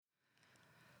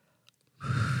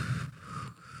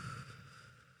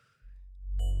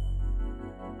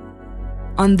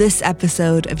on this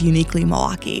episode of Uniquely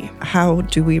Milwaukee. How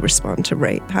do we respond to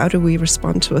rape? How do we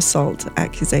respond to assault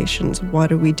accusations?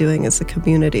 What are we doing as a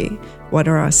community? What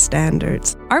are our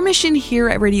standards? Our mission here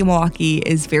at Radio Milwaukee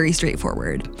is very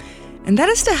straightforward, and that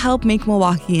is to help make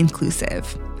Milwaukee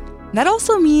inclusive. That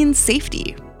also means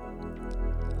safety.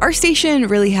 Our station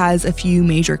really has a few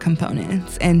major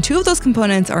components, and two of those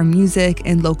components are music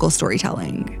and local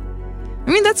storytelling.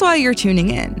 I mean, that's why you're tuning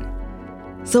in.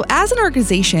 So as an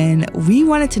organization, we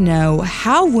wanted to know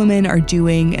how women are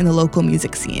doing in the local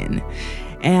music scene.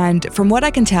 And from what I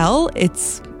can tell,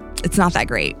 it's not that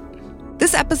great.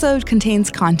 This episode contains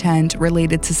content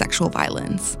related to sexual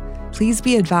violence. Please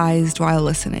be advised while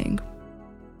listening.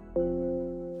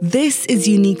 This is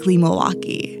Uniquely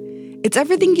Milwaukee. It's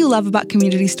everything you love about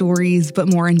community stories, but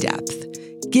more in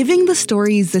depth. Giving the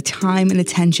stories the time and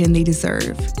attention they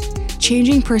deserve.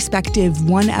 Changing perspective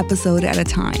one episode at a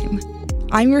time.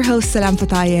 I'm your host, Salam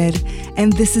Fatayed,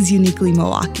 and this is Uniquely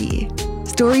Milwaukee.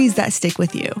 Stories that stick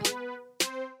with you.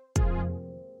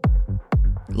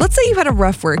 Let's say you've had a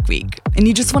rough work week and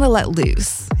you just want to let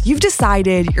loose. You've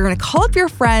decided you're going to call up your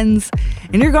friends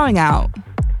and you're going out.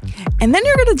 And then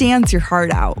you're going to dance your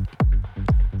heart out.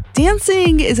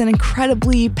 Dancing is an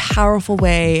incredibly powerful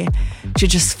way to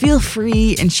just feel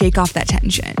free and shake off that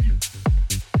tension.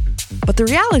 But the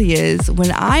reality is,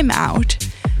 when I'm out,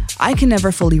 I can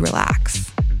never fully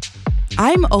relax.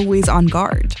 I'm always on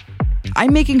guard.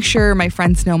 I'm making sure my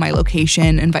friends know my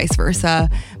location and vice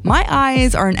versa. My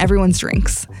eyes are on everyone's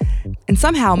drinks. And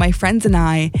somehow my friends and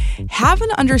I have an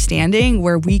understanding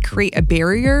where we create a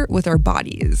barrier with our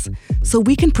bodies so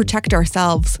we can protect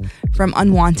ourselves from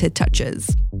unwanted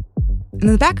touches. In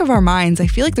the back of our minds, I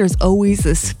feel like there's always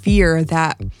this fear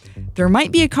that there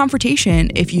might be a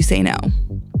confrontation if you say no.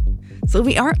 So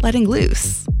we aren't letting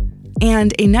loose.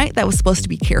 And a night that was supposed to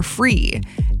be carefree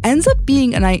ends up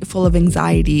being a night full of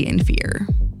anxiety and fear.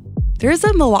 There's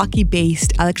a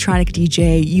Milwaukee-based electronic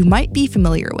DJ you might be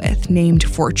familiar with named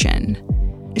Fortune.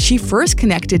 She first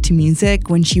connected to music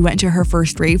when she went to her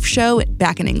first rave show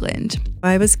back in England.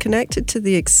 I was connected to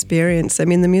the experience. I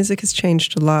mean, the music has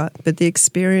changed a lot, but the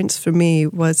experience for me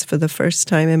was, for the first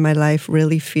time in my life,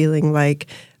 really feeling like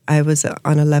I was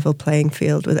on a level playing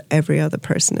field with every other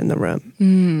person in the room.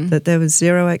 That there was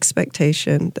zero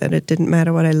expectation, that it didn't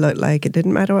matter what I looked like, it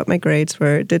didn't matter what my grades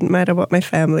were, it didn't matter what my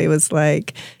family was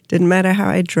like, it didn't matter how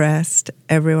I dressed.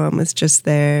 Everyone was just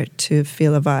there to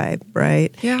feel a vibe,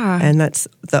 right? Yeah. And that's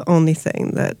the only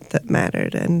thing that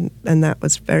mattered, and that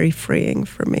was very freeing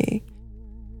for me.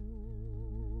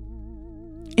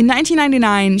 In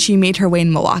 1999, she made her way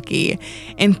in Milwaukee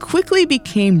and quickly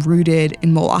became rooted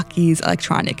in Milwaukee's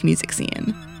electronic music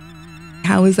scene.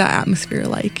 How is that atmosphere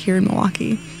like here in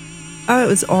Milwaukee? Oh, it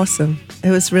was awesome.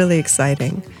 It was really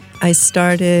exciting. I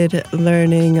started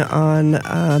learning on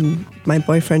my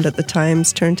boyfriend at the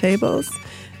time's turntables,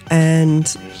 and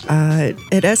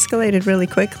it escalated really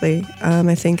quickly.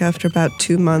 I think after about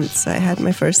 2 months, I had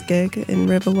my first gig in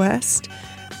River West.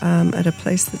 At a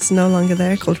place that's no longer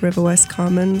there called River West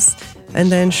Commons.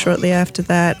 And then shortly after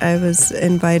that, I was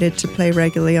invited to play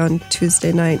regularly on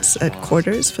Tuesday nights at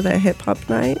Quarters for their hip-hop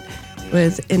night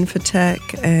with Infotech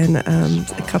and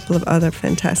a couple of other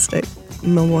fantastic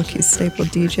Milwaukee staple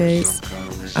DJs.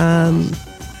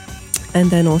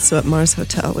 And then also at Mars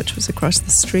Hotel, which was across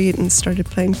the street, and started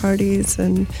playing parties.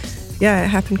 And yeah, it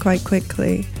happened quite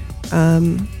quickly.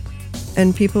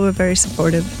 And people were very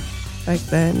supportive back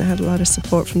then. I had a lot of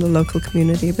support from the local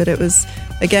community, but it was,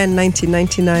 again,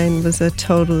 1999 was a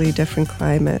totally different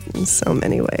climate in so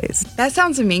many ways. That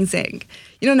sounds amazing.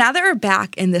 You know, now that we're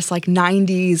back in this like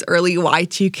 90s, early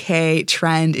Y2K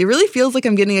trend, it really feels like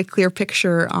I'm getting a clear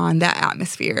picture on that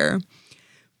atmosphere.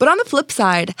 But on the flip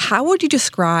side, how would you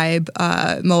describe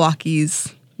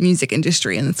Milwaukee's music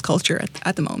industry and its culture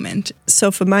at the moment?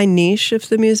 So for my niche of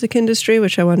the music industry,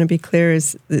 which I want to be clear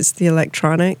is the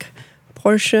electronic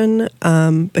portion,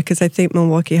 because I think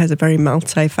Milwaukee has a very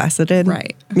multifaceted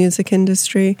music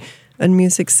industry and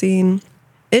music scene.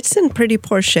 It's in pretty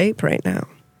poor shape right now.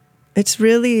 It's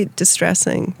really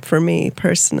distressing for me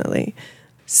personally.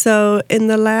 So in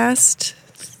the last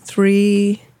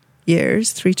 3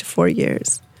 to 4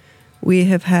 years, we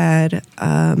have had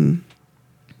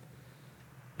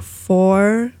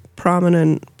 4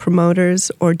 prominent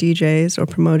promoters or DJs or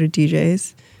promoted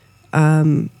DJs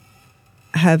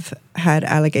have had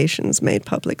allegations made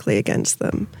publicly against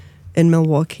them in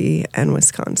Milwaukee and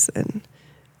Wisconsin.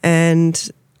 And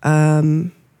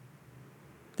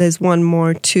there's one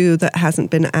more too that hasn't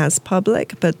been as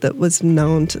public, but that was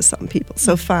known to some people.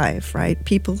 So 5, right?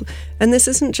 People, and this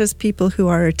isn't just people who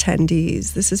are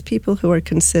attendees. This is people who are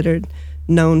considered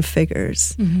known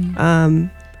figures.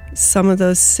 Some of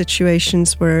those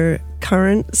situations were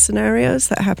current scenarios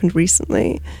that happened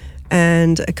recently,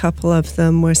 and a couple of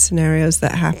them were scenarios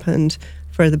that happened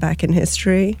further back in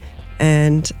history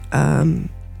and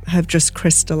have just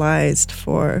crystallized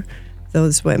for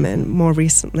those women more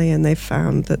recently, and they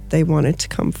found that they wanted to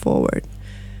come forward.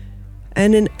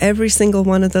 And in every single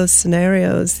one of those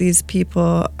scenarios, these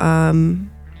people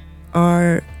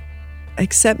are,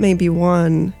 except maybe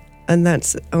one, and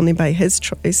that's only by his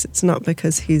choice, it's not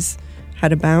because he's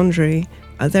had a boundary,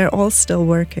 they're all still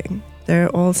working. They're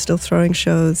all still throwing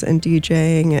shows and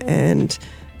DJing, and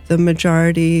the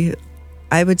majority,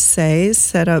 I would say,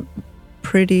 set up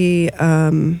pretty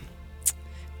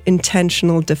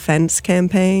intentional defense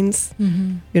campaigns,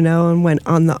 and went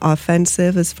on the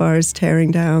offensive as far as tearing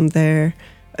down their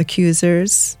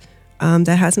accusers.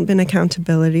 There hasn't been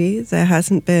accountability. There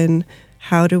hasn't been,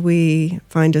 how do we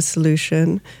find a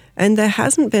solution? And there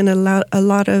hasn't been a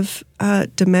lot of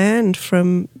demand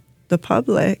from the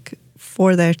public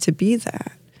for there to be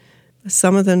that.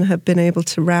 Some of them have been able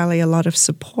to rally a lot of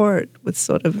support with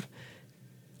sort of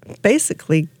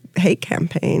basically hate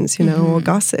campaigns, or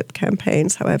gossip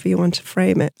campaigns, however you want to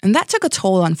frame it. And that took a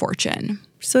toll on Fortune.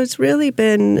 So it's really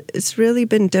been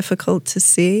difficult to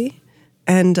see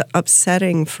and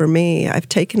upsetting for me. I've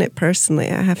taken it personally,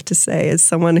 I have to say, as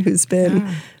someone who's been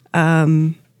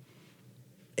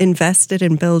invested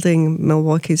in building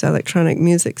Milwaukee's electronic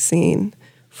music scene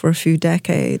for a few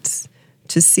decades,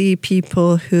 to see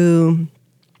people who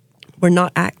were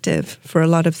not active for a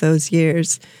lot of those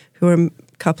years, a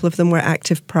couple of them were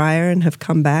active prior and have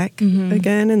come back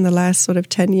again in the last sort of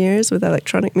 10 years with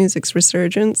electronic music's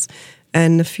resurgence,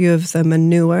 and a few of them are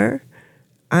newer.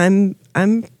 I'm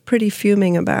pretty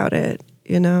fuming about it,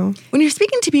 When you're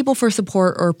speaking to people for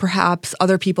support, or perhaps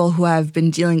other people who have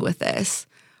been dealing with this,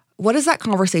 what does that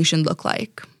conversation look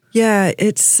like? Yeah,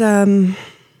 it's an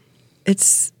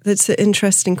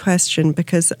interesting question,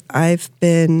 because I've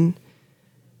been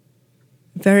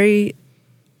very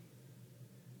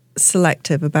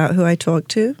selective about who I talk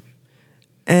to,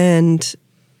 and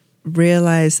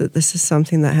realize that this is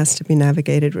something that has to be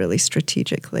navigated really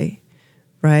strategically,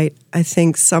 right? I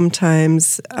think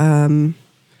sometimes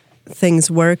things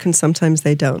work and sometimes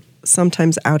they don't.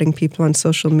 Sometimes outing people on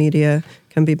social media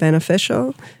can be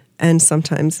beneficial, and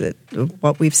sometimes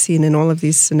what we've seen in all of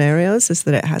these scenarios is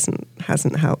that it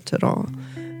hasn't helped at all.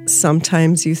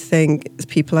 Sometimes you think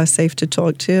people are safe to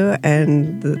talk to,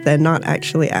 and they're not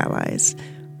actually allies,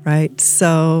 right?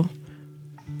 So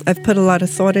I've put a lot of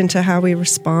thought into how we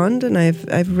respond, and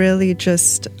I've really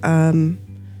just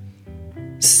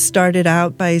started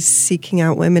out by seeking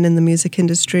out women in the music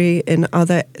industry in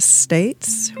other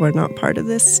states who are not part of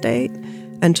this state,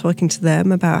 and talking to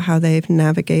them about how they've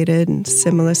navigated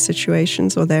similar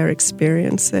situations or their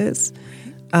experiences.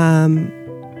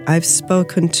 I've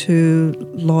spoken to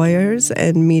lawyers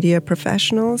and media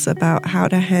professionals about how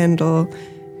to handle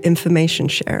information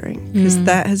sharing, because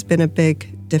that has been a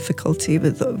big difficulty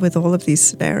with all of these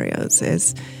scenarios,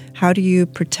 is how do you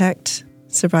protect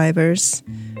survivors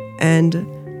and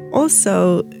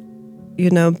also,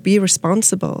 be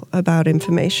responsible about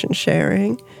information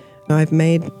sharing. I've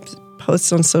made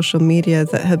posts on social media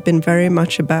that have been very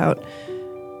much about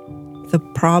the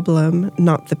problem,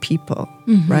 not the people,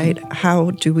 right? How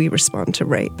do we respond to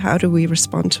rape? How do we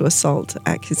respond to assault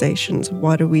accusations?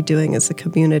 What are we doing as a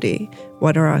community?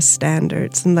 What are our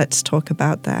standards? And let's talk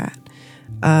about that.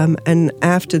 And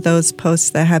after those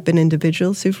posts, there have been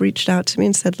individuals who've reached out to me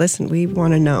and said, listen, we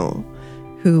want to know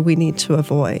who we need to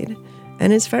avoid.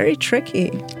 And it's very tricky,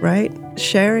 right?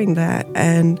 Sharing that.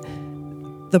 And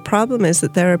the problem is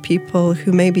that there are people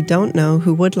who maybe don't know,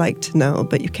 who would like to know,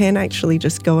 but you can't actually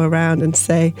just go around and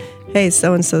say, hey,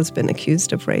 so-and-so's been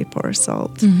accused of rape or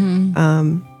assault,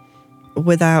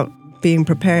 without being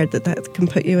prepared that can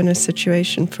put you in a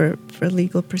situation for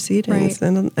legal proceedings.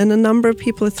 Right. And a number of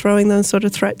people are throwing those sort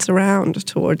of threats around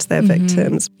towards their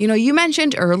victims. You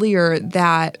mentioned earlier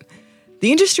that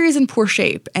the industry is in poor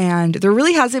shape, and there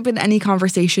really hasn't been any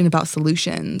conversation about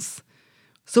solutions.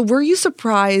 So were you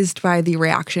surprised by the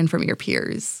reaction from your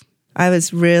peers? I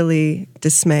was really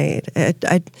dismayed.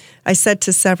 I said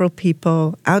to several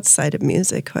people outside of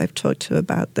music who I've talked to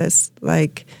about this,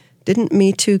 didn't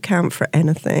Me Too count for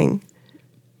anything?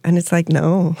 And it's like,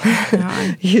 no,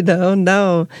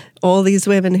 no. All these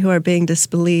women who are being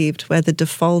disbelieved, where the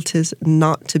default is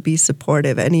not to be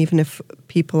supportive, and even if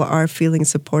people are feeling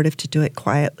supportive, to do it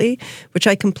quietly, which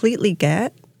I completely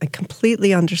get. I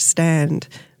completely understand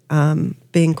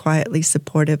being quietly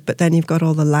supportive, but then you've got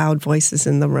all the loud voices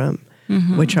in the room,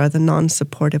 which are the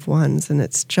non-supportive ones, and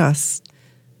it's just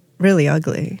really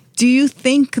ugly. Do you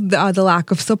think the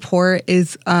lack of support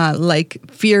is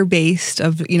like fear-based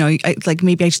of, like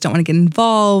maybe I just don't want to get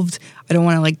involved, I don't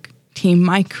want to like tame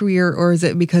my career, or is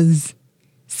it because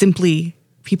simply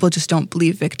people just don't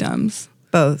believe victims?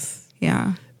 Both.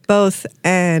 Yeah. Both.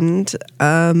 And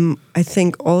I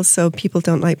think also people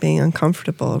don't like being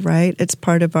uncomfortable, right? It's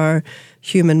part of our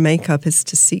human makeup is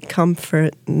to seek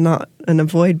comfort, and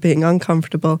avoid being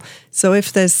uncomfortable. So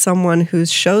if there's someone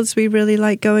whose shows we really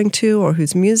like going to, or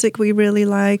whose music we really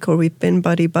like, or we've been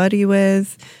buddy-buddy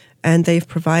with, and they've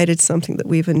provided something that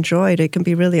we've enjoyed, it can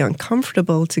be really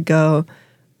uncomfortable to go,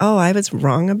 oh, I was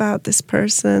wrong about this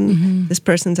person. Mm-hmm. This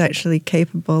person's actually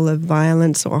capable of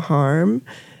violence or harm.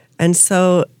 And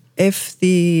so if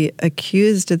the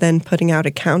accused are then putting out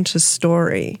a counter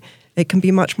story, it can be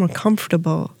much more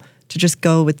comfortable to just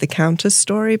go with the counter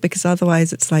story, because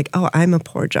otherwise it's like, oh, I'm a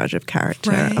poor judge of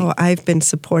character. Right. Oh, I've been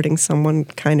supporting someone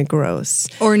kind of gross.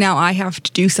 Or now I have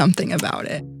to do something about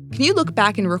it. Can you look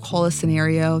back and recall a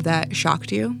scenario that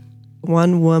shocked you?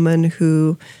 One woman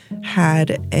who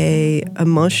had a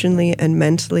emotionally and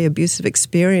mentally abusive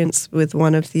experience with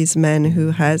one of these men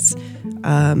who has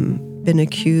been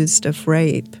accused of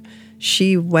rape.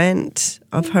 She went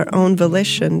of her own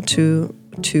volition to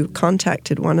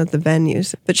contacted one of the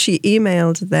venues, but she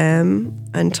emailed them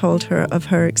and told her of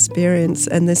her experience,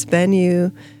 and this venue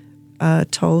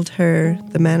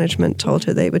the management told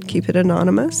her they would keep it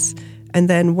anonymous, and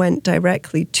then went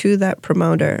directly to that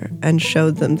promoter and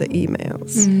showed them the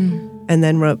emails, and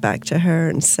then wrote back to her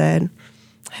and said,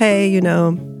 hey,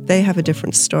 they have a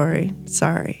different story,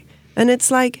 sorry. And it's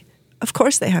like, of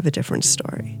course they have a different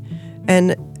story.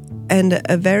 And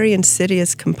a very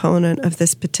insidious component of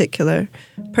this particular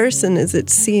person is it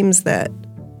seems that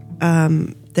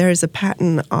there is a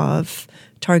pattern of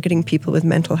targeting people with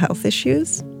mental health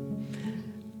issues,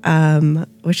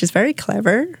 which is very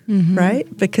clever, right?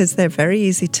 Because they're very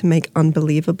easy to make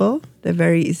unbelievable.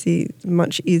 They're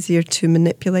much easier to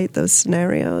manipulate those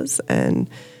scenarios. And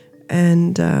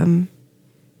it's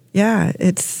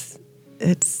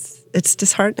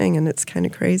disheartening, and it's kind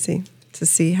of crazy to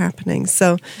see happening.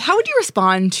 So how would you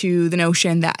respond to the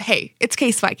notion that, hey, it's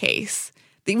case by case?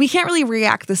 We can't really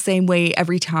react the same way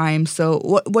every time. So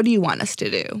what do you want us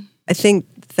to do? I think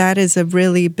that is a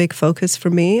really big focus for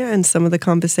me, and some of the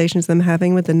conversations I'm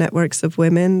having with the networks of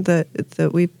women that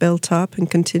we've built up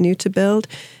and continue to build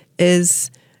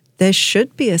is there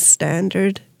should be a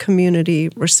standard community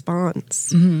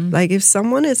response. Like if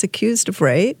someone is accused of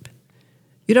rape,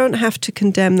 you don't have to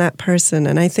condemn that person.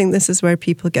 And I think this is where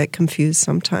people get confused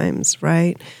sometimes,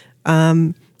 right?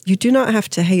 You do not have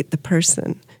to hate the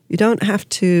person. You don't have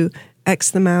to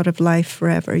X them out of life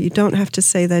forever. You don't have to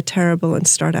say they're terrible and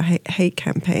start a hate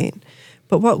campaign.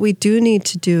 But what we do need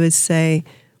to do is say,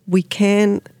 we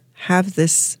can't have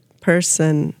this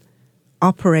person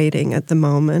operating at the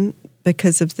moment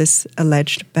because of this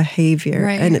alleged behavior.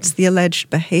 Right. And it's the alleged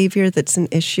behavior that's an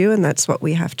issue, and that's what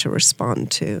we have to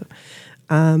respond to.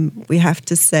 We have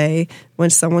to say, when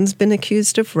someone's been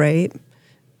accused of rape,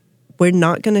 we're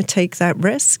not going to take that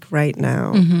risk right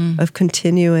now of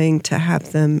continuing to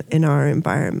have them in our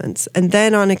environments. And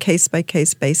then on a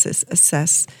case-by-case basis,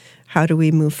 assess how do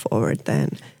we move forward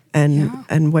then,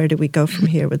 and where do we go from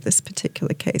here with this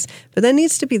particular case. But there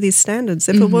needs to be these standards.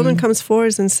 If a woman comes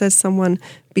forward and says someone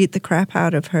beat the crap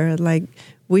out of her, like,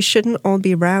 we shouldn't all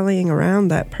be rallying around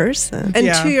that person. And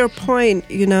to your point,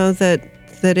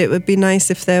 that it would be nice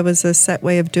if there was a set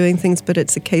way of doing things, but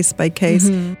it's a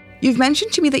case-by-case. You've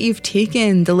mentioned to me that you've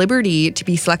taken the liberty to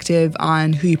be selective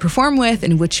on who you perform with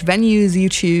and which venues you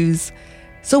choose.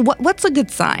 So what's a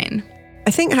good sign? I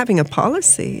think having a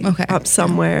policy up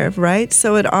somewhere, right?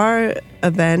 So at our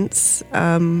events,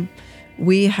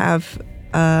 we have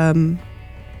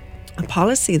a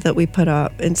policy that we put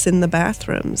up. It's in the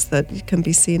bathrooms that can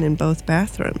be seen in both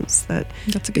bathrooms.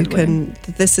 That's a good way.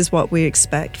 This is what we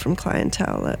expect from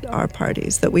clientele at our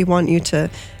parties, that we want you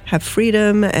to have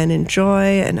freedom and enjoy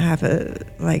and have a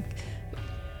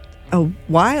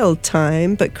wild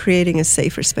time, but creating a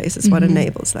safer space is what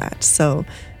enables that. So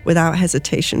without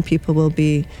hesitation, people will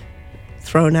be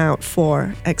thrown out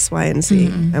for X, Y, and Z,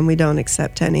 and we don't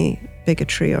accept any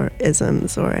bigotry or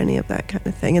isms or any of that kind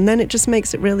of thing. And then it just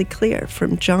makes it really clear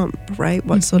from jump, right,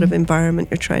 what sort of environment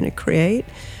you're trying to create,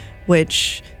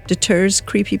 which deters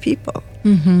creepy people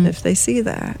if they see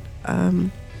that.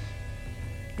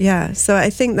 So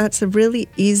I think that's a really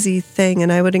easy thing,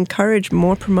 and I would encourage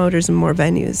more promoters and more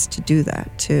venues to do that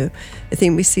too. I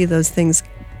think we see those things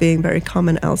being very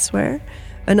common elsewhere.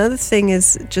 Another thing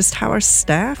is just how our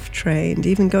staff trained,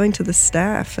 even going to the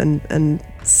staff and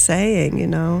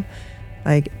saying,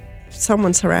 like, if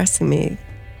someone's harassing me,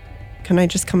 can I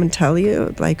just come and tell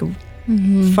you? Like,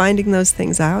 finding those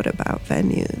things out about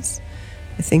venues,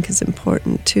 I think, is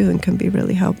important too and can be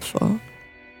really helpful.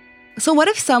 So what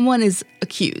if someone is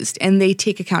accused and they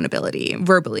take accountability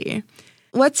verbally?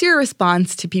 What's your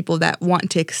response to people that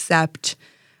want to accept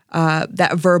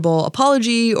that verbal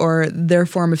apology or their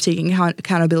form of taking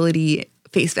accountability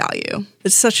face value?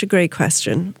 It's such a great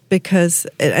question because,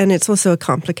 and it's also a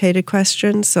complicated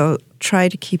question, so try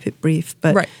to keep it brief.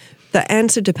 But the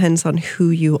answer depends on who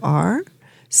you are.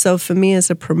 So for me as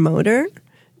a promoter,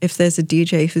 if there's a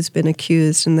DJ who's been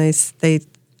accused and they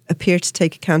appear to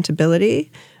take accountability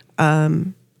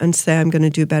and say, I'm going to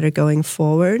do better going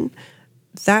forward,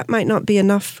 that might not be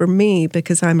enough for me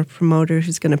because I'm a promoter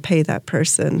who's going to pay that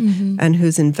person and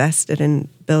who's invested in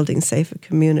building safer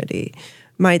community.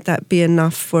 Might that be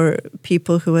enough for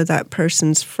people who are that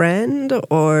person's friend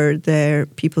or they're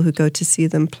people who go to see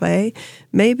them play?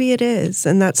 Maybe it is,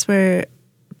 and that's where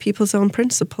people's own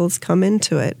principles come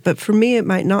into it. But for me, it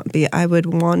might not be. I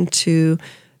would want to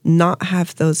not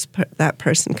have that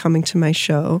person coming to my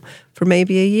show for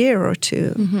maybe a year or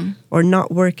two, or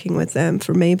not working with them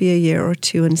for maybe a year or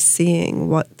two and seeing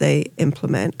what they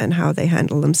implement and how they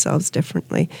handle themselves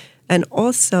differently. And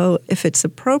also, if it's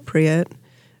appropriate,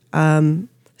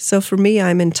 so for me,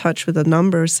 I'm in touch with a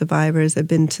number of survivors. I've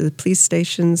been to the police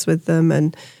stations with them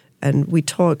and we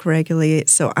talk regularly.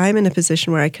 So I'm in a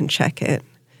position where I can check it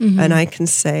and I can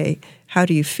say, how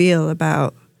do you feel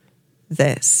about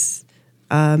this?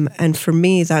 And for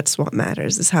me, that's what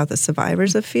matters, is how the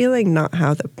survivors are feeling, not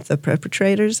how the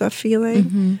perpetrators are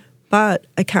feeling. But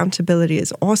accountability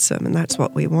is awesome, and that's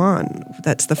what we want.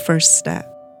 That's the first step.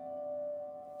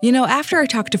 You know, after I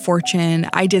talked to Fortune,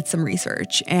 I did some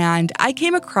research, and I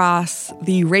came across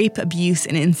the Rape, Abuse,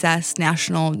 and Incest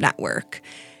National Network.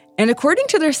 And according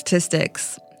to their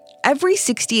statistics, every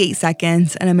 68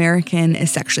 seconds, an American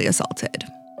is sexually assaulted.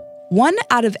 1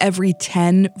 out of every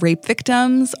 10 rape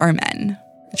victims are men.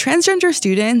 Transgender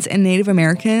students and Native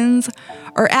Americans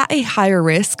are at a higher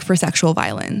risk for sexual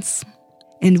violence.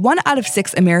 And 1 out of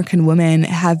 6 American women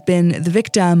have been the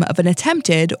victim of an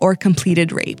attempted or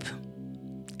completed rape.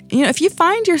 You know, if you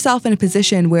find yourself in a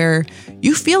position where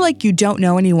you feel like you don't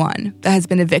know anyone that has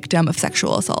been a victim of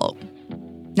sexual assault,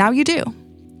 now you do.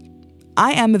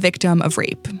 I am a victim of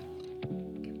rape.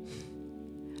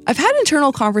 I've had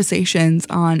internal conversations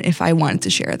on if I wanted to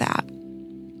share that.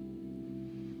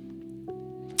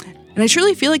 And I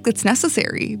truly feel like that's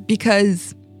necessary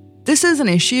because this is an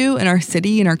issue in our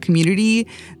city, in our community,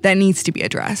 that needs to be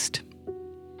addressed.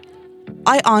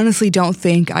 I honestly don't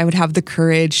think I would have the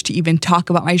courage to even talk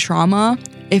about my trauma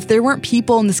if there weren't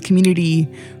people in this community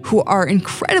who are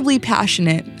incredibly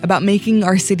passionate about making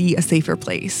our city a safer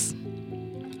place.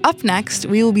 Up next,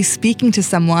 we will be speaking to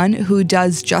someone who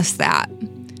does just that.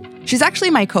 She's actually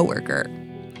my coworker.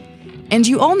 And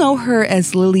you all know her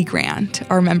as Lily Grant,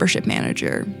 our membership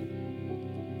manager.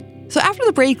 So after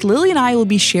the break, Lily and I will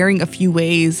be sharing a few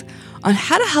ways on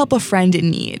how to help a friend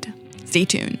in need. Stay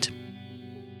tuned.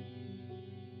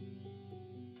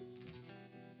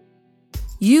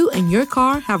 You and your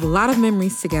car have a lot of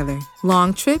memories together.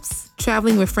 Long trips,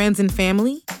 traveling with friends and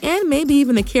family, and maybe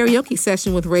even a karaoke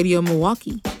session with Radio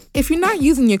Milwaukee. If you're not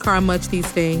using your car much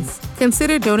these days,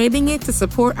 consider donating it to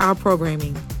support our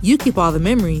programming. You keep all the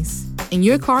memories, and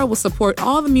your car will support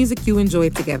all the music you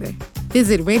enjoyed together.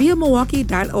 Visit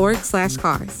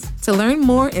radiomilwaukee.org/cars to learn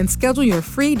more and schedule your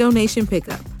free donation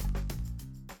pickup.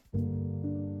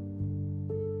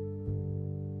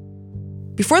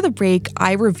 Before the break,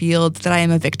 I revealed that I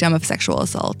am a victim of sexual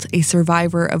assault, a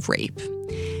survivor of rape.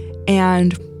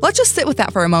 And let's just sit with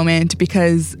that for a moment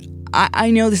because I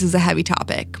know this is a heavy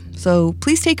topic. So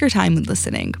please take your time with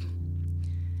listening.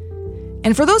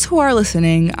 And for those who are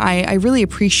listening, I really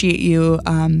appreciate you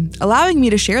allowing me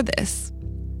to share this.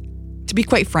 To be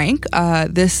quite frank,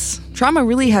 this trauma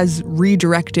really has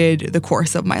redirected the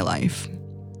course of my life.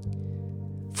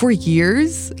 For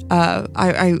years,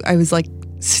 I was like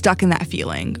stuck in that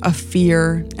feeling of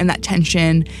fear and that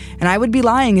tension, and I would be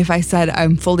lying if I said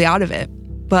I'm fully out of it.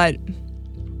 But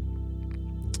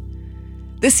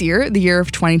this year, the year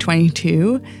of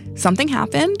 2022, something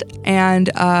happened, and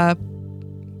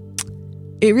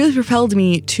it really propelled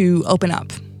me to open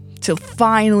up, to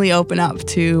finally open up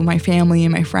to my family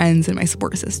and my friends and my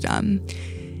support system.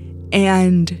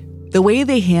 And the way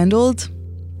they handled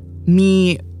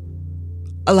me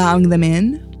allowing them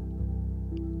in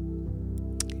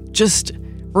just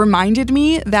reminded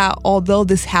me that although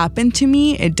this happened to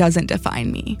me, it doesn't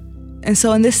define me. And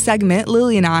so in this segment,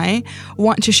 Lily and I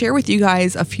want to share with you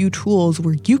guys a few tools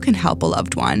where you can help a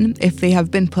loved one if they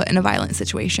have been put in a violent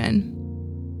situation.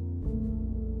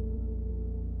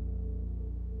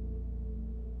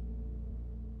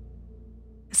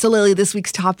 So Lily, this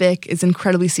week's topic is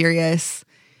incredibly serious,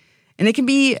 and it can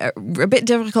be a bit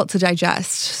difficult to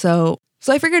digest. So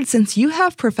I figured since you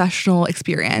have professional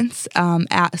experience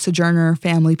at Sojourner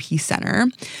Family Peace Center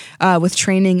with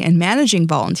training and managing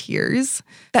volunteers,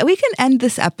 that we can end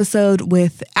this episode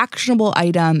with actionable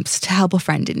items to help a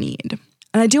friend in need.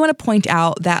 And I do want to point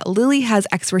out that Lily has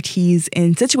expertise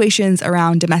in situations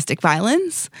around domestic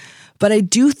violence, but I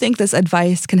do think this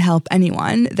advice can help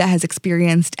anyone that has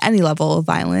experienced any level of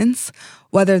violence,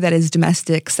 whether that is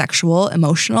domestic, sexual,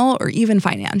 emotional, or even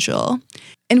financial.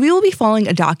 And we will be following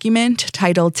a document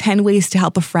titled 10 Ways to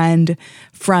Help a Friend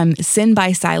from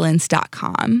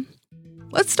sinbysilence.com.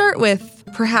 Let's start with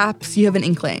perhaps you have an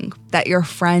inkling that your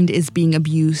friend is being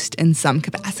abused in some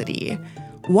capacity.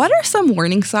 What are some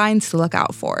warning signs to look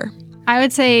out for? I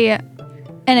would say,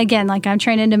 and again, like I'm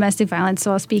trained in domestic violence,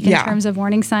 so I'll speak in terms of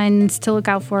warning signs to look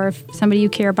out for if somebody you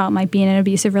care about might be in an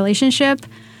abusive relationship.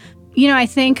 You know, I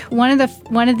think one of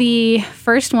the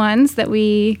first ones that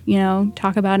we,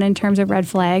 talk about in terms of red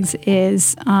flags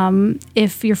is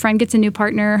if your friend gets a new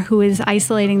partner who is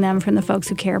isolating them from the folks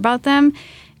who care about them.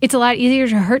 It's a lot easier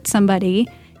to hurt somebody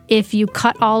if you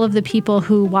cut all of the people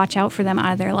who watch out for them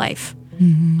out of their life.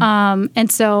 Mm-hmm.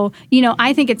 And so,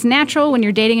 I think it's natural when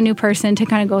you're dating a new person to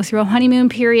kind of go through a honeymoon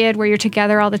period where you're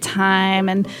together all the time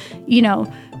and,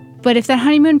 but if that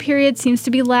honeymoon period seems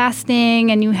to be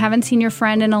lasting and you haven't seen your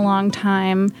friend in a long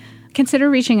time, consider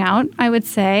reaching out, I would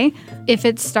say. If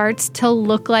it starts to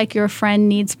look like your friend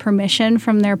needs permission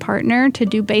from their partner to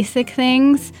do basic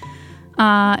things,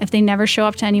 if they never show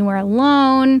up to anywhere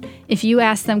alone, if you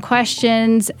ask them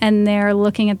questions and they're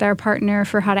looking at their partner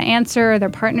for how to answer, or their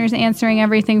partner's answering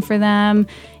everything for them,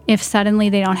 if suddenly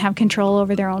they don't have control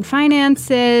over their own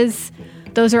finances,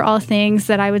 those are all things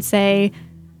that I would say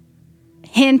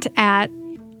hint at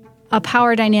a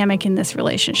power dynamic in this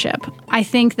relationship. I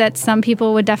think that some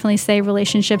people would definitely say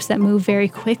relationships that move very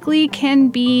quickly can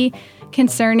be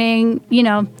concerning.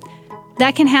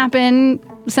 That can happen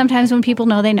sometimes when people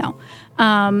know they know.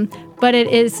 But it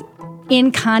is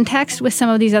in context with some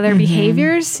of these other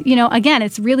behaviors. Again,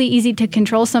 it's really easy to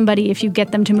control somebody if you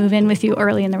get them to move in with you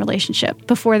early in the relationship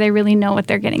before they really know what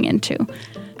they're getting into.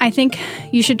 I think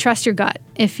you should trust your gut.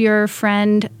 If your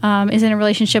friend is in a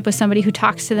relationship with somebody who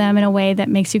talks to them in a way that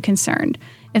makes you concerned,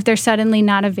 if they're suddenly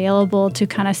not available to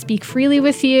kind of speak freely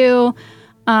with you,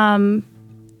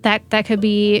 that could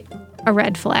be a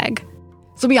red flag.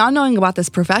 So beyond knowing about this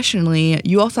professionally,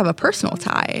 you also have a personal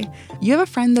tie. You have a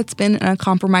friend that's been in a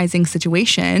compromising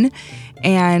situation,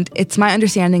 and it's my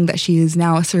understanding that she is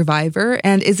now a survivor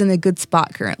and is in a good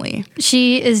spot currently.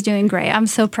 She is doing great. I'm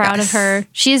so proud of her.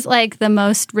 She's like the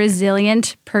most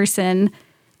resilient person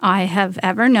I have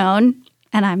ever known.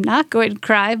 And I'm not going to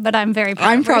cry, but I'm very proud of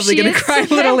her. I'm probably going to cry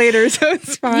a little later, so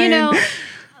it's fine.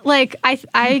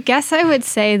 I guess I would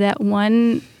say that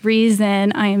one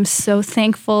reason I am so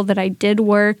thankful that I did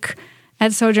work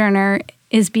at Sojourner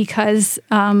is because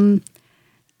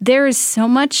there is so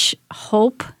much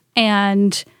hope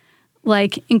and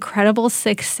incredible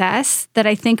success that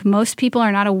I think most people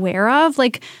are not aware of.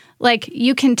 Like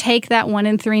you can take that 1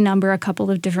 in 3 number a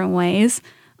couple of different ways,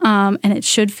 and it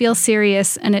should feel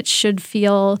serious and it should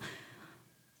feel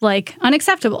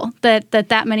unacceptable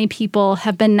that many people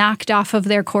have been knocked off of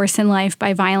their course in life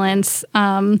by violence.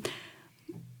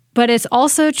 But it's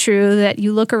also true that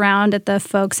you look around at the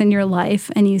folks in your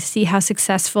life and you see how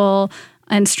successful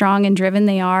and strong and driven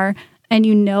they are, and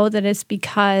you know that it's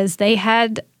because they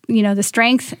had, the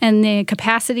strength and the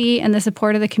capacity and the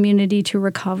support of the community to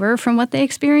recover from what they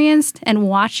experienced. And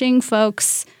watching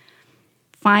folks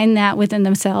find that within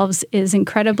themselves is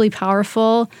incredibly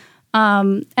powerful.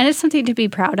 And it's something to be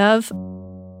proud of.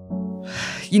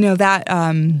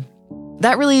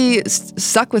 That really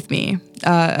stuck with me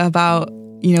about,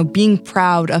 being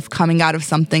proud of coming out of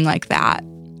something like that.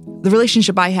 The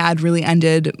relationship I had really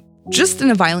ended just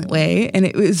in a violent way. And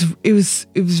it was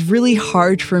really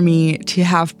hard for me to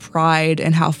have pride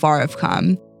in how far I've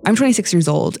come. I'm 26 years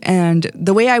old, and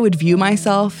the way I would view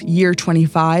myself year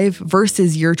 25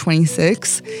 versus year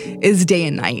 26 is day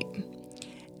and night.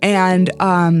 And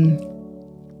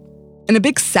a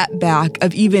big setback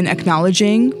of even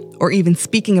acknowledging or even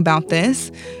speaking about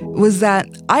this was that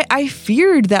I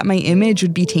feared that my image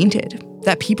would be tainted,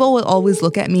 that people would always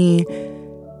look at me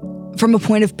from a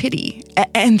point of pity.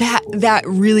 And that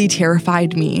really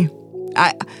terrified me.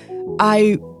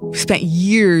 I spent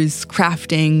years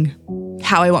crafting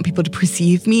how I want people to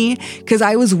perceive me because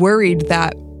I was worried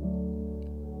that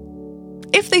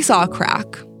if they saw a crack,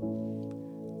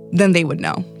 then they would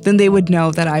know. Then they would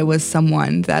know that I was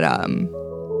someone that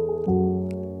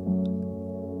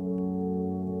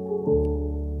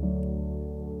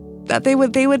that they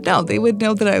would know. They would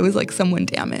know that I was like someone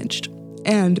damaged.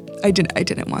 And I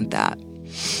didn't want that.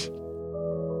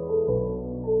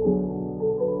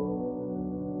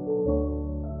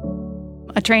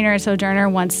 A trainer at Sojourner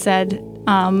once said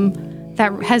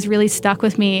that has really stuck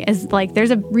with me is like,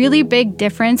 there's a really big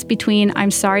difference between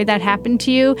I'm sorry that happened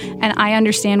to you and I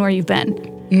understand where you've been.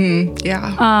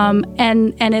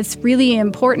 And it's really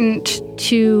important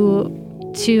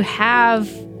to have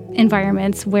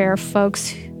environments where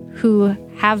folks who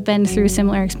have been through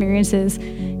similar experiences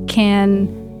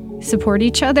can support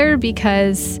each other,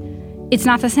 because it's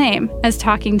not the same as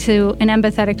talking to an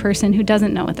empathetic person who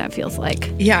doesn't know what that feels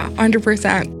like. Yeah,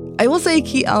 100%. I will say a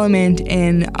key element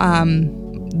in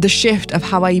the shift of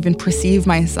how I even perceive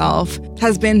myself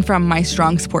has been from my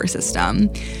strong support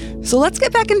system. So let's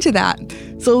get back into that.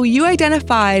 So you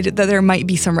identified that there might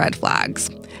be some red flags.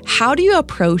 How do you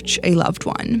approach a loved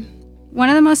one? One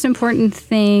of the most important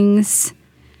things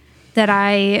that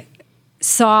I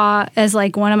saw as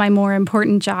like one of my more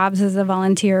important jobs as a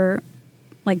volunteer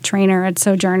like trainer at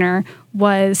Sojourner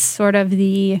was sort of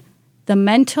the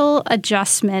mental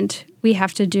adjustment we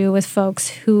have to do with folks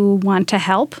who want to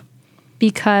help,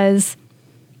 because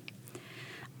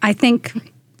I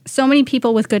think so many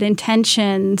people with good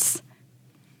intentions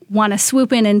want to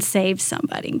swoop in and save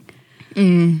somebody.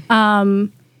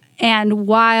 And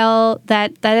while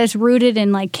that is rooted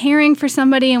in like caring for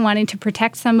somebody and wanting to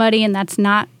protect somebody, and that's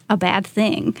not a bad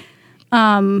thing,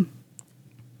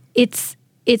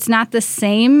 it's not the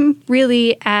same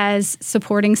really as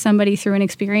supporting somebody through an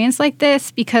experience like this,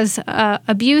 because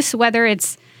abuse, whether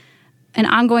it's an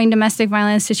ongoing domestic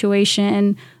violence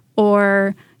situation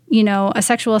or, you know, a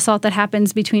sexual assault that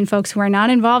happens between folks who are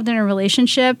not involved in a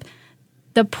relationship,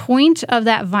 the point of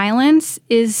that violence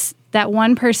is that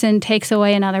one person takes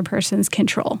away another person's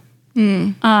control.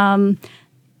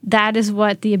 That is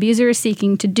what the abuser is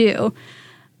seeking to do.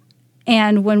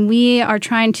 And when we are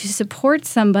trying to support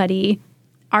somebody,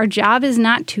 our job is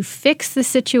not to fix the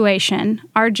situation.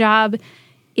 Our job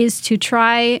is to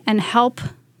try and help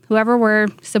whoever we're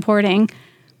supporting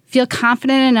feel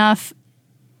confident enough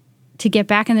to get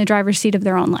back in the driver's seat of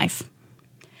their own life.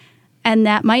 And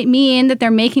that might mean that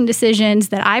they're making decisions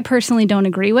that I personally don't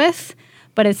agree with,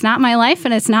 but it's not my life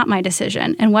and it's not my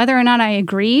decision. And whether or not I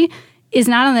agree is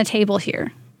not on the table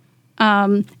here.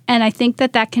 And I think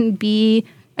that can be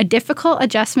a difficult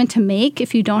adjustment to make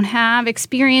if you don't have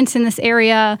experience in this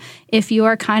area, if you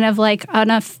are kind of like on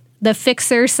the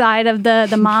fixer side of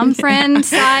the mom friend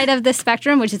side of the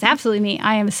spectrum, which is absolutely me.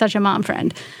 I am such a mom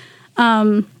friend.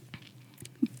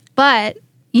 But,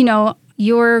 you know,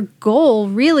 your goal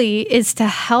really is to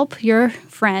help your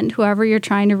friend, whoever you're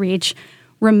trying to reach,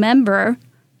 remember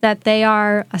that they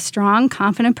are a strong,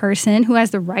 confident person who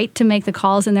has the right to make the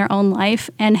calls in their own life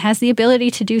and has the ability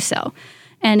to do so.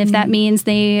 And if that means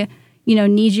they, you know,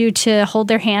 need you to hold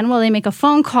their hand while they make a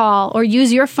phone call, or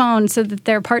use your phone so that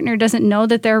their partner doesn't know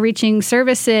that they're reaching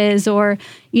services, or,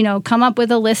 you know, come up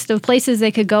with a list of places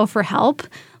they could go for help,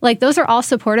 like those are all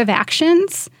supportive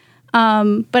actions.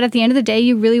 But at the end of the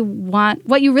day,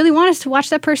 what you really want is to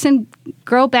watch that person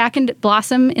grow back and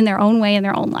blossom in their own way in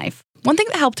their own life. One thing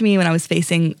that helped me when I was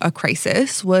facing a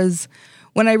crisis was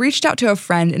when I reached out to a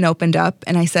friend and opened up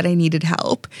and I said I needed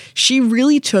help. She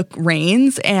really took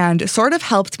reins and sort of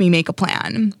helped me make a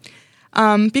plan.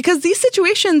 Because these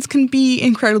situations can be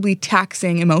incredibly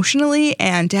taxing emotionally,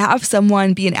 and to have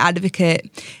someone be an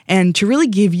advocate and to really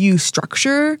give you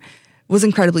structure was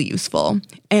incredibly useful.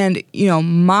 And, you know,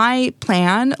 my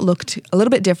plan looked a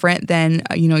little bit different than,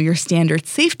 you know, your standard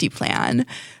safety plan.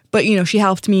 But, you know, she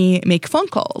helped me make phone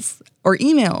calls or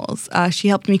emails. She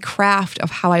helped me craft of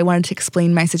how I wanted to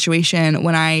explain my situation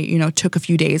when I, you know, took a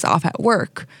few days off at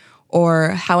work, or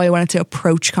how I wanted to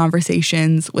approach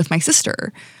conversations with my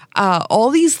sister. All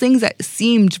these things that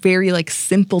seemed very like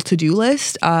simple to-do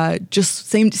list just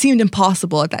seemed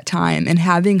impossible at that time. And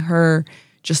having her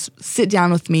just sit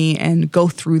down with me and go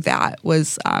through that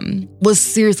was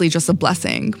seriously just a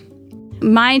blessing.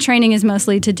 My training is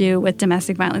mostly to do with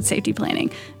domestic violence safety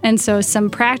planning. And so some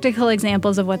practical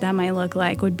examples of what that might look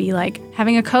like would be like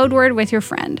having a code word with your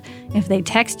friend. If they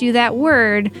text you that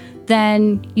word,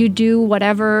 then you do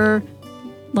whatever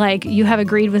like you have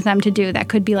agreed with them to do. That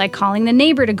could be like calling the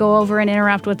neighbor to go over and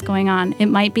interrupt what's going on. It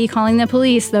might be calling the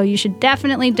police, though you should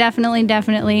definitely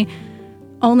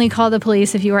only call the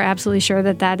police if you are absolutely sure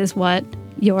that that is what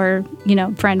your, you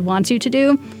know, friend wants you to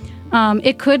do.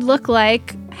 It could look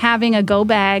like having a go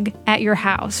bag at your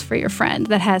house for your friend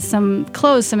that has some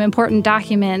clothes, some important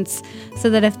documents, so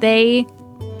that if they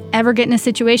ever get in a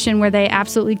situation where they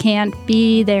absolutely can't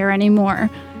be there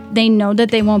anymore, they know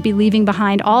that they won't be leaving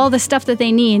behind all the stuff that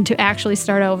they need to actually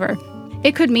start over.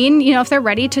 It could mean, if they're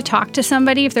ready to talk to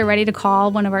somebody, if they're ready to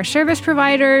call one of our service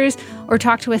providers or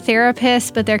talk to a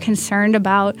therapist, but they're concerned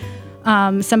about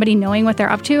somebody knowing what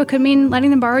they're up to, it could mean letting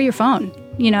them borrow your phone.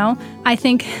 I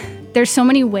think there's so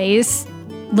many ways,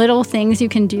 little things you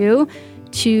can do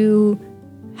to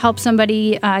help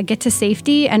somebody get to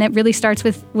safety. And it really starts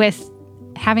with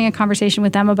having a conversation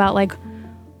with them about like,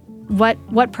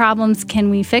 what problems can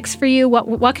we fix for you?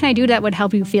 What can I do that would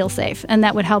help you feel safe and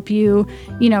that would help you,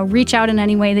 reach out in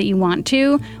any way that you want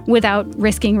to without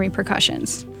risking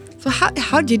repercussions? So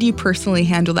how did you personally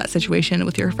handle that situation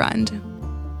with your friend?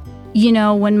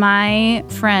 When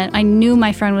I knew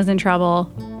my friend was in trouble,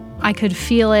 I could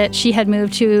feel it. She had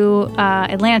moved to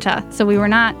Atlanta, so we were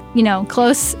not,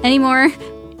 close anymore,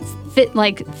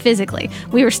 physically.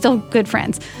 We were still good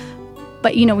friends.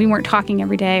 But, we weren't talking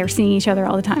every day or seeing each other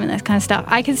all the time and that kind of stuff.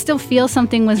 I could still feel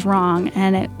something was wrong,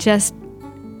 and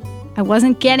I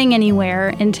wasn't getting anywhere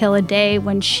until a day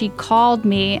when she called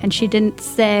me and she didn't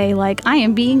say, like, I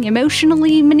am being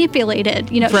emotionally manipulated.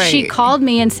 Right. She called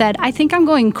me and said, I think I'm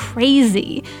going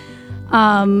crazy.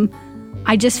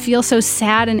 I just feel so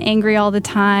sad and angry all the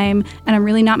time, and I'm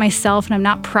really not myself, and I'm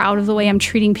not proud of the way I'm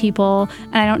treating people,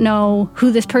 and I don't know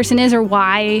who this person is or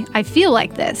why I feel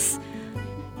like this.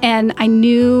 And I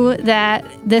knew that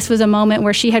this was a moment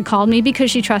where she had called me because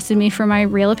she trusted me for my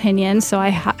real opinion. So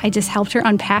I just helped her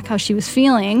unpack how she was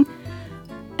feeling.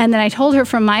 And then I told her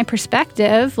from my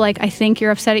perspective, like, I think you're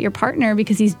upset at your partner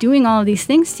because he's doing all of these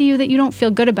things to you that you don't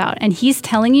feel good about. And he's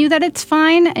telling you that it's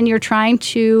fine, and you're trying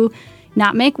to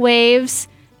not make waves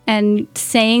and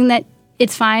saying that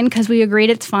it's fine because we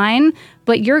agreed it's fine.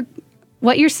 But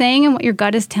what you're saying and what your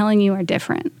gut is telling you are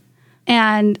different.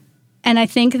 And I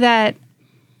think that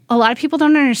a lot of people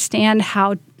don't understand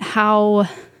how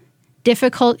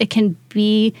difficult it can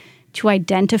be to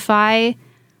identify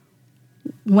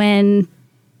when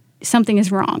something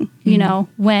is wrong.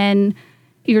 Mm-hmm. When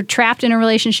you're trapped in a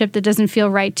relationship that doesn't feel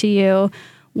right to you,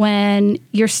 when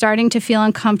you're starting to feel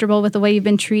uncomfortable with the way you've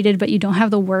been treated, but you don't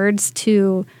have the words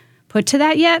to put to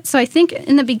that yet. So I think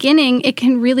in the beginning, it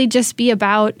can really just be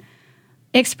about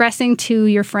expressing to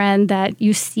your friend that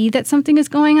you see that something is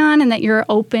going on and that you're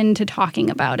open to talking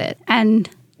about it. And,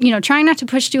 trying not to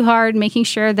push too hard, making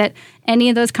sure that any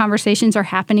of those conversations are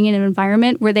happening in an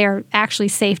environment where they are actually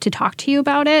safe to talk to you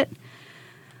about it.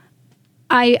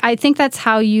 I think that's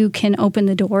how you can open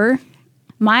the door.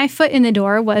 My foot in the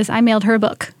door was I mailed her a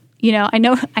book.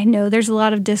 I know there's a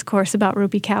lot of discourse about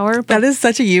Rupi Kaur. But, that is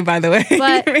such a you, by the way.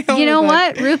 But you know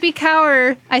what? Rupi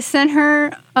Kaur, I sent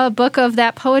her a book of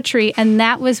that poetry, and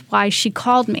that was why she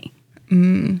called me.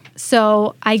 Mm.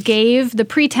 So I gave the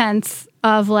pretense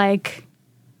of, like,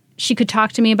 she could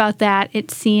talk to me about that.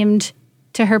 It seemed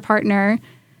to her partner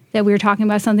that we were talking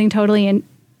about something totally,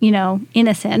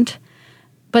 innocent.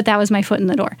 But that was my foot in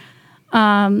the door.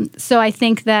 So I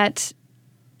think that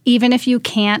even if you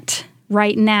can't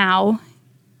right now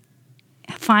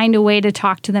find a way to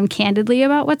talk to them candidly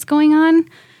about what's going on,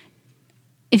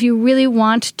 if you really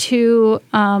want to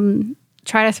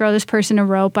try to throw this person a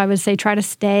rope, I would say try to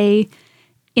stay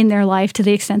in their life to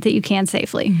the extent that you can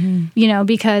safely. Mm-hmm.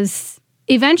 Because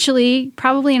eventually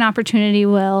probably an opportunity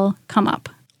will come up.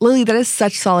 Lily, that is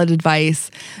such solid advice.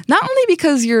 Not only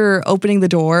because you're opening the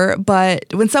door, but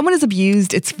when someone is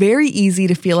abused, it's very easy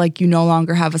to feel like you no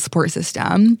longer have a support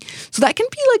system. So that can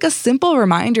be like a simple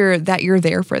reminder that you're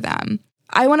there for them.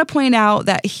 I want to point out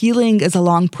that healing is a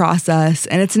long process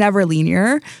and it's never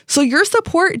linear. So your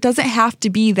support doesn't have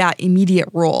to be that immediate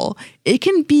role. It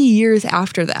can be years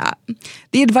after that.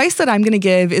 The advice that I'm going to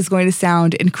give is going to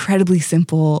sound incredibly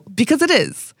simple because it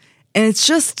is. And it's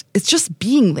just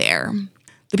being there.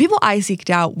 The people I seeked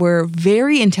out were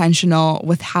very intentional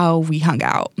with how we hung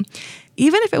out.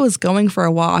 Even if it was going for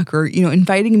a walk or,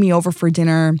 inviting me over for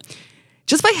dinner,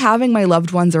 just by having my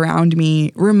loved ones around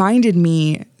me reminded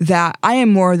me that I am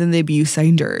more than the abuse I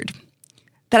endured.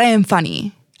 That I am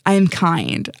funny. I am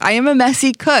kind. I am a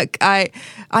messy cook.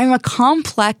 I'm a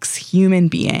complex human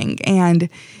being. And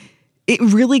it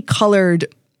really colored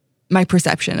my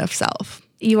perception of self.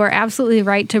 You are absolutely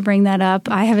right to bring that up.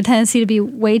 I have a tendency to be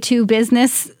way too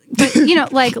business.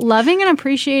 But, like loving and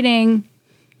appreciating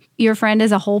your friend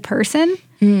as a whole person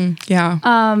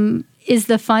is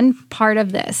the fun part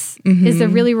of this, is the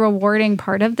really rewarding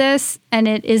part of this. And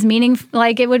it is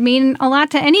it would mean a lot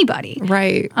to anybody.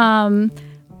 Right.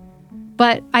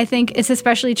 But I think it's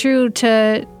especially true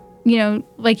to,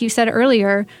 like you said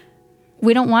earlier,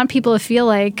 we don't want people to feel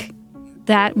like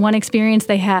that one experience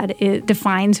they had, it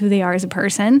defines who they are as a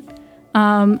person.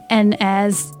 And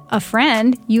as a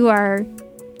friend, you are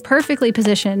perfectly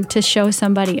positioned to show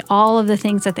somebody all of the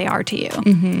things that they are to you.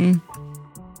 Mm-hmm.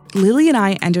 Lily and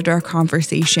I ended our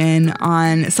conversation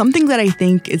on something that I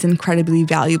think is incredibly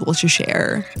valuable to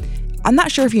share. I'm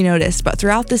not sure if you noticed, but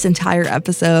throughout this entire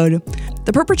episode,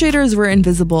 the perpetrators were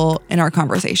invisible in our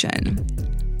conversation.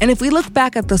 And if we look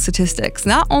back at the statistics,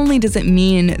 not only does it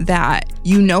mean that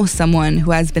you know someone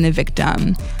who has been a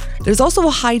victim, there's also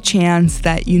a high chance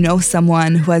that you know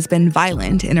someone who has been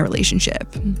violent in a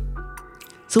relationship.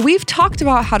 So we've talked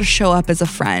about how to show up as a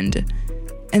friend,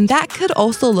 and that could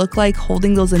also look like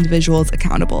holding those individuals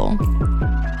accountable.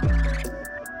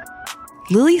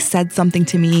 Lily said something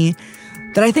to me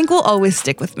that I think will always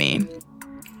stick with me.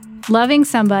 Loving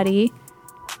somebody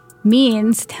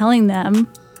means telling them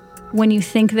when you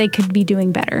think they could be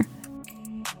doing better.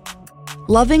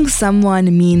 Loving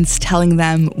someone means telling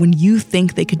them when you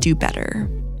think they could do better.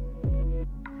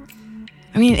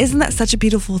 I mean, isn't that such a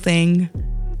beautiful thing?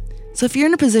 So if you're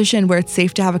in a position where it's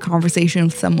safe to have a conversation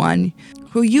with someone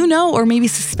who you know or maybe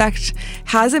suspect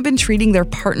hasn't been treating their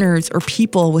partners or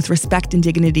people with respect and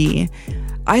dignity,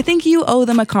 I think you owe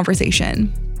them a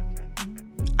conversation.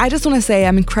 I just want to say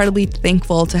I'm incredibly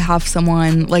thankful to have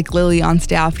someone like Lily on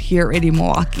staff here at Radio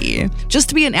Milwaukee, just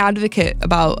to be an advocate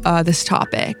about this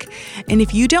topic. And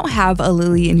if you don't have a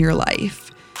Lily in your life,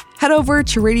 head over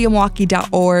to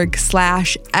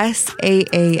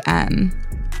radiomilwaukee.org/SAAM.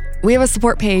 We have a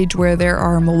support page where there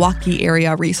are Milwaukee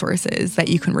area resources that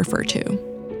you can refer to.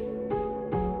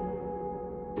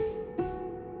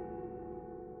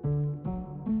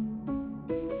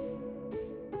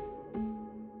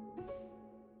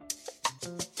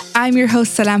 I'm your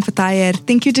host, Salam Fatayed.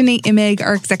 Thank you to Nate Imig,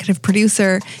 our executive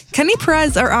producer, Kenny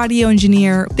Perez, our audio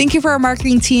engineer. Thank you for our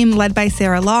marketing team led by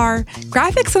Sarah Lar.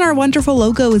 Graphics on our wonderful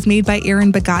logo is made by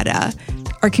Aaron Bagata.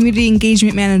 Our community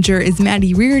engagement manager is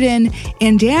Maddie Reardon,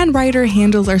 and Dan Ryder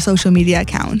handles our social media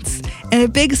accounts. And a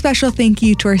big special thank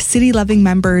you to our city-loving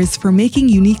members for making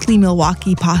Uniquely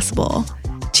Milwaukee possible.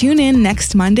 Tune in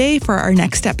next Monday for our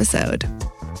next episode.